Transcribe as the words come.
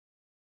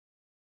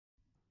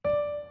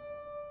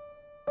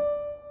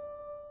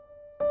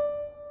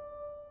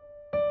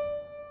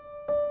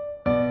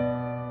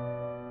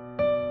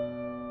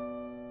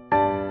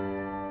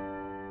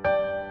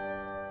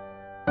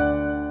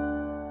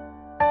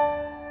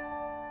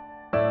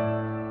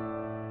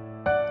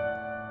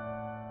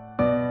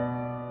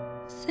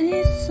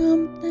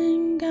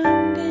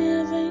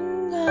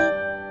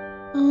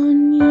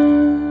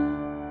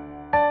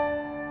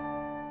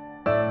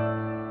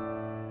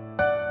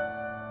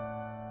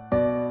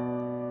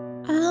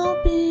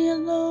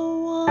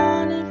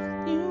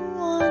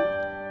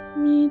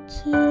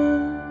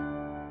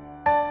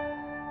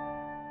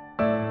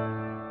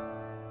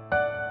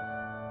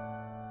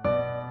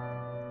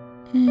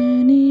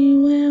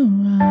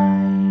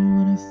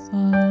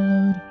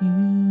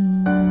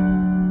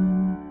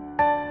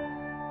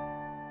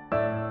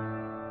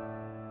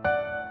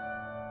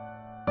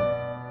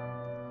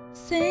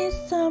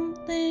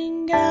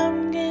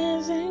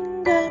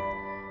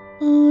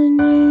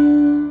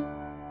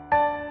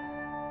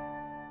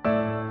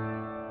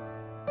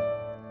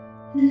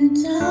And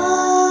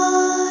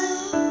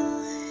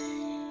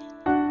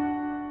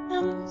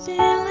I'm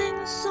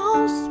feeling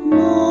so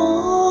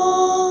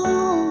small.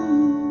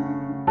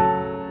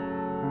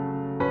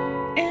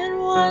 It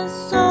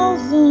was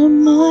over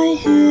my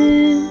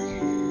head.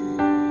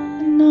 I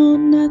know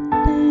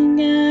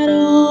nothing at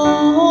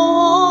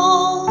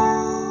all.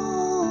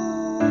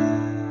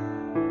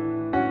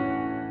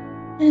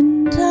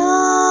 And I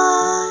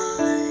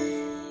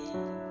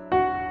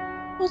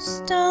will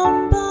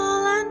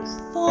stumble and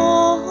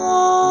fall.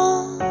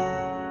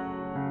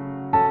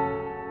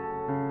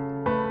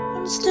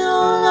 I'm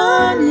still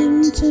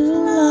learning to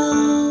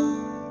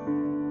love,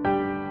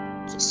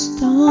 just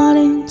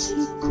starting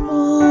to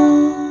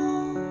crawl.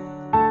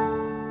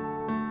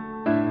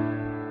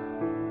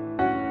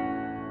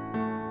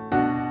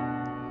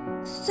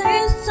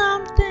 Say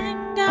something,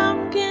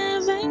 I'm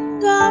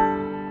giving up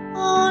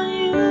on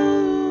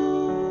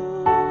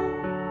you.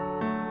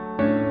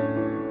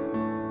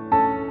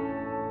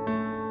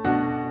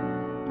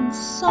 I'm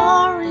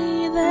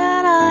sorry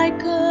that I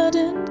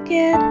couldn't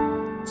get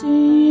to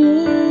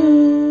you.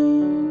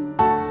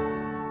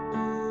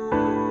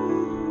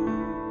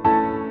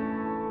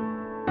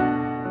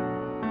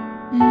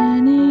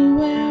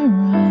 Anywhere I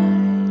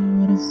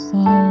would have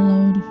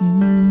followed you.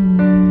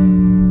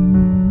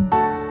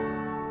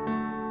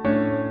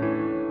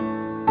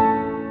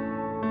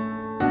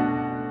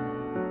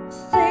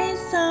 Say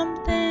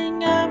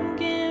something, I'm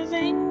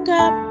giving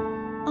up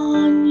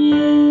on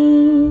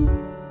you.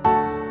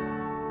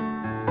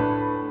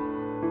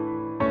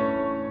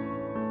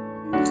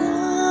 And I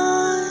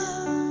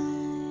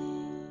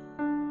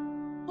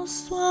will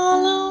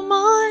swallow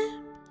my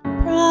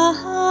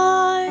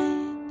pride.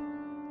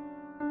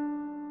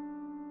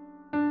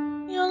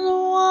 You're the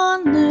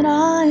one that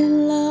I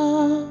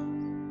love,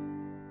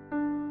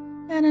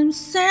 and I'm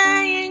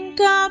saying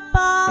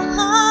goodbye.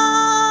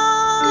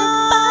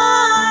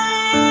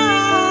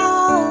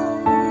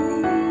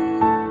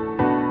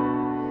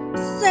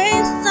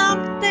 Say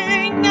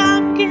something,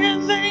 I'm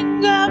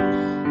giving up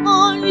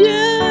on you.